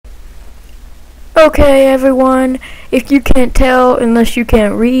Okay, everyone, if you can't tell unless you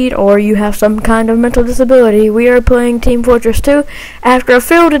can't read or you have some kind of mental disability, we are playing Team Fortress 2 after a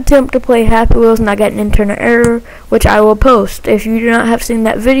failed attempt to play Happy Wheels and I got an internal error, which I will post. If you do not have seen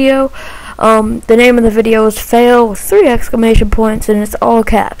that video, the name of the video is fail with 3 exclamation points and it's all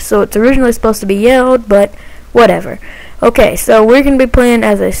caps. So it's originally supposed to be yelled, but whatever. Okay, so we're going to be playing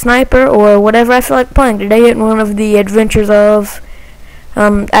as a sniper or whatever I feel like playing today in one of the adventures of...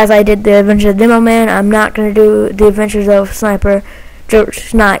 as I did the Adventures of Demo Man, I'm not going to do the Adventures of Sniper,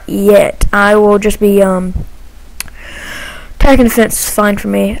 just not yet. I will just be, tagging the fence is fine for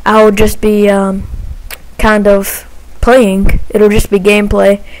me. I will just be, kind of playing. It'll just be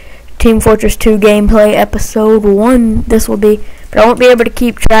gameplay. Team Fortress 2 gameplay episode 1, this will be. But I won't be able to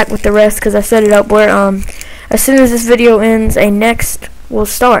keep track with the rest because I set it up where, as soon as this video ends, a next will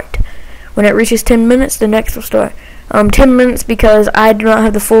start. When it reaches 10 minutes, the next will start. 10 minutes because I do not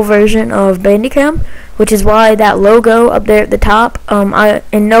have the full version of Bandicam, which is why that logo up there at the top,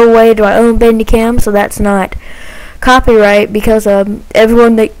 in no way do I own Bandicam, so that's not copyright because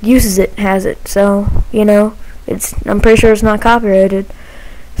everyone that uses it has it. So, you know, I'm pretty sure it's not copyrighted.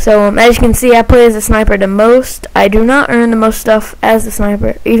 So, as you can see, I play as a sniper the most. I do not earn the most stuff as a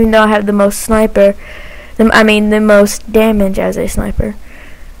sniper, even though I have the most the most damage as a sniper.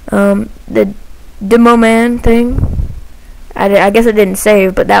 The Demo Man thing, I guess it didn't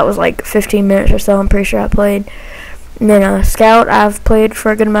save, but that was like 15 minutes or so, I'm pretty sure I played. And then Scout, I've played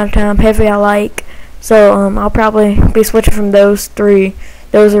for a good amount of time. Heavy, I like. So, I'll probably be switching from those 3.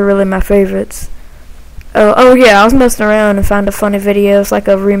 Those are really my favorites. Oh yeah, I was messing around and found a funny video. It's like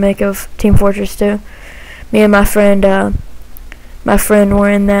a remake of Team Fortress 2. Me and my friend were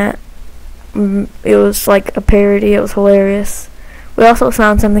in that. It was like a parody. It was hilarious. We also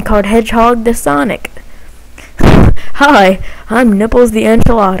found something called Hedgehog the Sonic. Hi, I'm Nipples the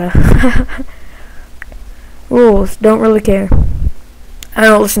Enchilada. Rules, don't really care. I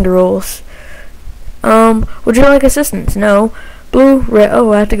don't listen to rules. Would you like assistance? No. Blue, red.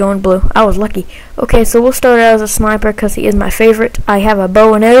 Oh, I have to go in blue. I was lucky. Okay, so we'll start out as a sniper because he is my favorite. I have a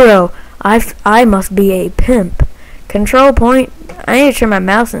bow and arrow. I must be a pimp. Control point. I need to turn my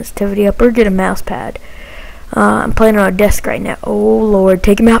mouse sensitivity up or get a mouse pad. I'm playing on a desk right now. Oh Lord,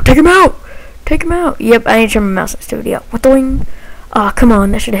 take him out, take him out, take him out. Yep, I need to turn my mouse sensitivity up. What doing? Ah, come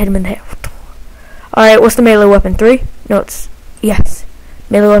on, that should have hit him in the head. Alright, what's the melee weapon? 3? No, it's, yes,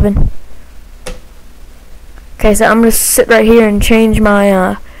 melee weapon. Okay, so I'm gonna sit right here and change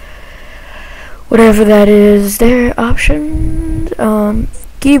my, whatever that is. There, options,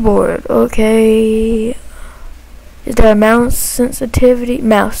 keyboard, okay. Is there a mouse sensitivity?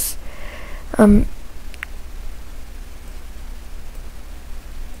 Mouse.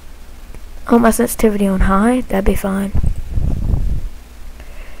 Oh, my sensitivity on high? That'd be fine.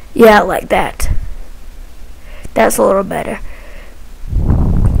 Yeah, I like that. That's a little better.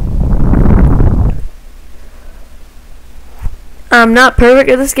 I'm not perfect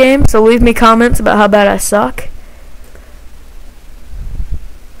at this game, so leave me comments about how bad I suck.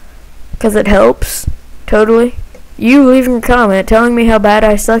 Because it helps. Totally. You leaving a comment telling me how bad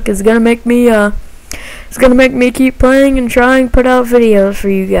I suck is gonna make me, it's gonna make me keep playing and trying to put out videos for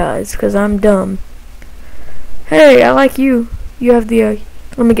you guys, because I'm dumb. Hey, I like you. You have the,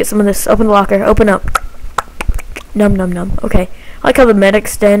 let me get some of this. Open the locker. Open up. Num num num. Okay. I like how the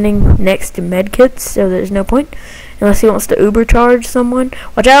medic's standing next to medkits, so there's no point. Unless he wants to Uber charge someone.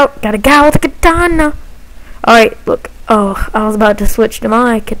 Watch out! Got a guy with a katana! Alright, look. Oh, I was about to switch to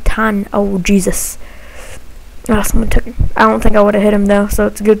my katana. Oh, Jesus. Oh, someone took him. I don't think I would have hit him, though, so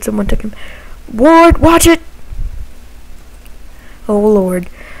it's good someone took him. Ward, watch it! Oh, Lord.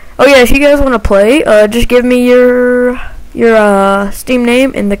 Oh, yeah, if you guys want to play, just give me your Steam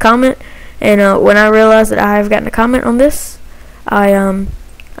name in the comment. And when I realize that I've gotten a comment on this, I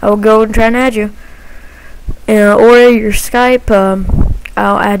will go and try and add you. Or your Skype,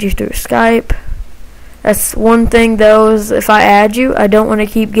 I'll add you through Skype. That's one thing, though, is if I add you, I don't want to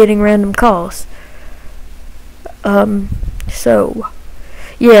keep getting random calls. So,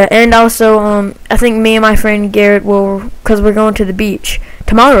 yeah, and also, I think me and my friend Garrett will, because we're going to the beach.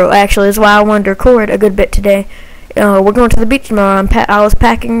 Tomorrow, actually, is why I wanted to record a good bit today. We're going to the beach tomorrow. I was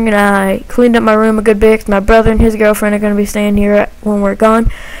packing, and I cleaned up my room a good bit, 'cause my brother and his girlfriend are going to be staying here when we're gone.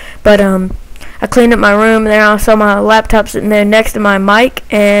 But, I cleaned up my room, and then I saw my laptop sitting there next to my mic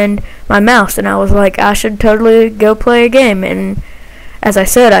and my mouse, and I was like, I should totally go play a game. And as I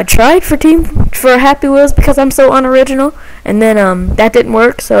said, I tried for Happy Wheels because I'm so unoriginal, and then that didn't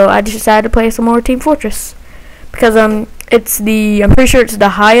work, so I just decided to play some more Team Fortress because I'm pretty sure it's the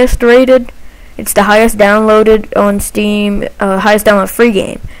highest rated, it's the highest downloaded on Steam, highest download free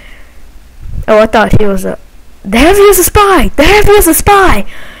game. Oh, I thought he was a... The Heavy is a spy! The Heavy is a spy!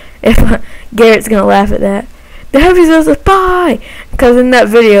 If Garrett's gonna laugh at that. The Heavy is a spy! Because in that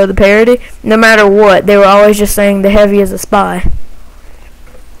video, the parody, no matter what, they were always just saying the Heavy is a spy.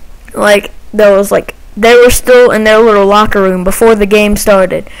 Like, there was like... They were still in their little locker room before the game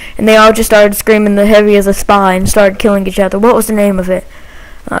started. And they all just started screaming the Heavy is a spy and started killing each other. What was the name of it?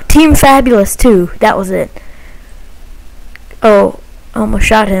 Team Fabulous 2. That was it. Oh, I almost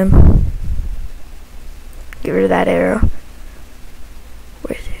shot him. Get rid of that arrow.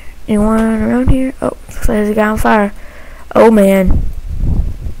 Where's he? Anyone around here? Oh, looks like there's a guy on fire. Oh, man.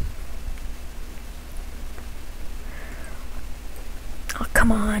 Oh,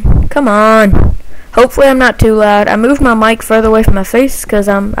 come on. Come on. Hopefully I'm not too loud. I moved my mic further away from my face because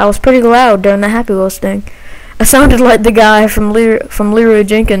I was pretty loud during the Happy Wheels thing. I sounded like the guy from Leroy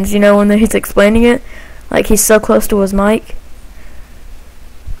Jenkins, you know, when he's explaining it. Like he's so close to his mic.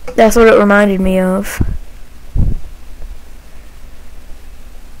 That's what it reminded me of.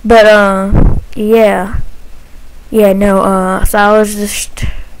 But, yeah. Yeah, no, so I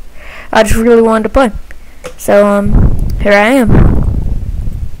just really wanted to play. So, here I am.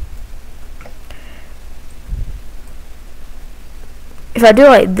 If I do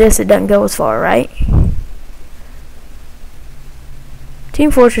like this, it doesn't go as far, right? Team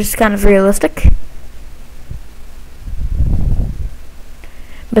Fortress is kind of realistic.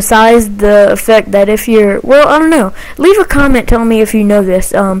 Besides the effect that if you're... Well, I don't know. Leave a comment telling me if you know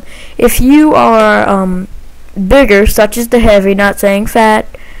this. If you are bigger, such as the Heavy, not saying fat,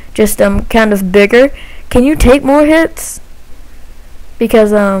 just kind of bigger, can you take more hits?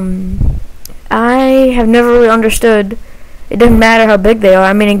 Because I have never really understood... It doesn't matter how big they are.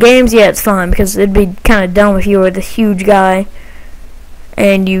 I mean, in games, yeah, it's fine, because it'd be kind of dumb if you were this huge guy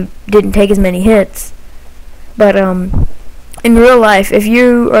and you didn't take as many hits. But, in real life, if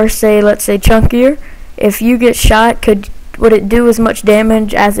you are, let's say, chunkier, if you get shot, would it do as much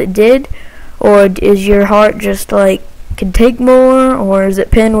damage as it did? Or is your heart just, like, can take more? Or is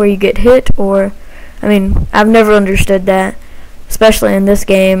it pinned where you get hit? Or, I mean, I've never understood that. Especially in this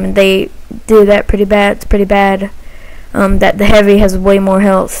game, they do that pretty bad. It's pretty bad. That the Heavy has way more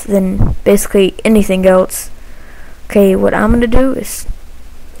health than basically anything else. Okay, what I'm gonna do is...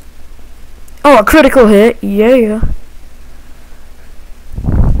 Oh, a critical hit! Yeah!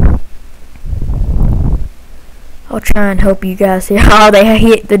 I'll try and help you guys here. Oh,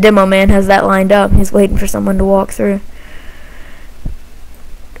 the demo man has that lined up. He's waiting for someone to walk through.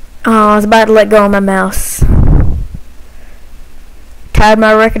 Oh, I was about to let go of my mouse. Tied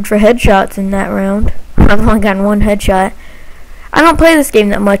my record for headshots in that round. I've only gotten one headshot. I don't play this game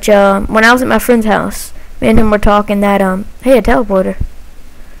that much. When I was at my friend's house, me and him were talking that, hey, a teleporter.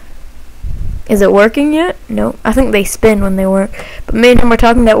 Is it working yet? No. I think they spin when they work. But me and him were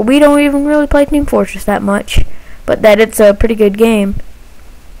talking that we don't even really play Team Fortress that much. But that it's a pretty good game.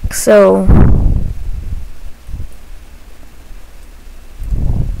 So...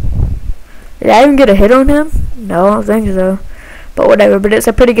 Did I even get a hit on him? No, I don't think so. But whatever, but it's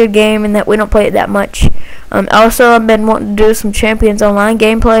a pretty good game and that we don't play it that much. Also, I've been wanting to do some Champions Online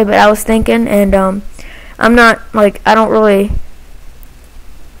gameplay, but I was thinking, and I'm not, like, I don't really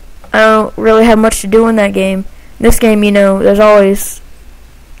have much to do in that game. This game, you know, there's always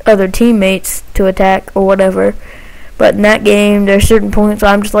other teammates to attack or whatever. But in that game, there's certain points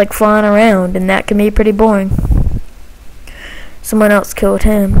where I'm just, like, flying around, and that can be pretty boring. Someone else killed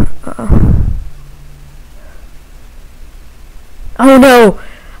him. Oh no!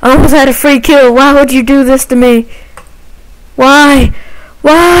 I almost had a free kill. Why would you do this to me? Why?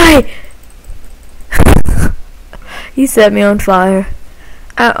 Why? You set me on fire.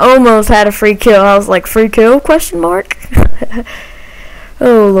 I almost had a free kill. I was like, free kill? Question mark?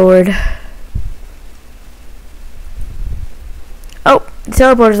 Oh Lord. Oh, the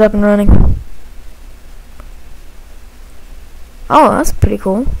teleporter's up and running. Oh, that's pretty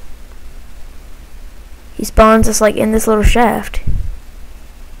cool. He spawns us like in this little shaft.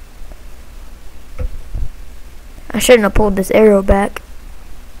 I shouldn't have pulled this arrow back.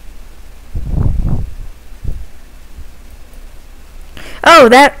 Oh,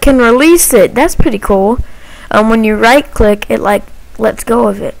 that can release it. That's pretty cool. When you right click, it like lets go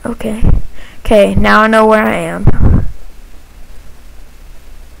of it. Okay. Okay, now I know where I am.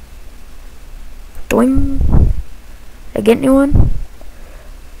 Doing. Did I get anyone?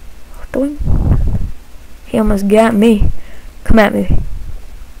 Doing. He almost got me. Come at me.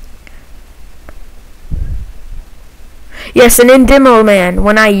 Yes, and in Demo Man,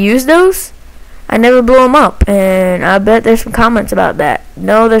 when I use those, I never blew them up. And I bet there's some comments about that.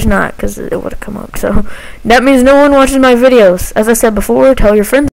 No, there's not, because it would have come up. So, that means no one watches my videos. As I said before, tell your friends.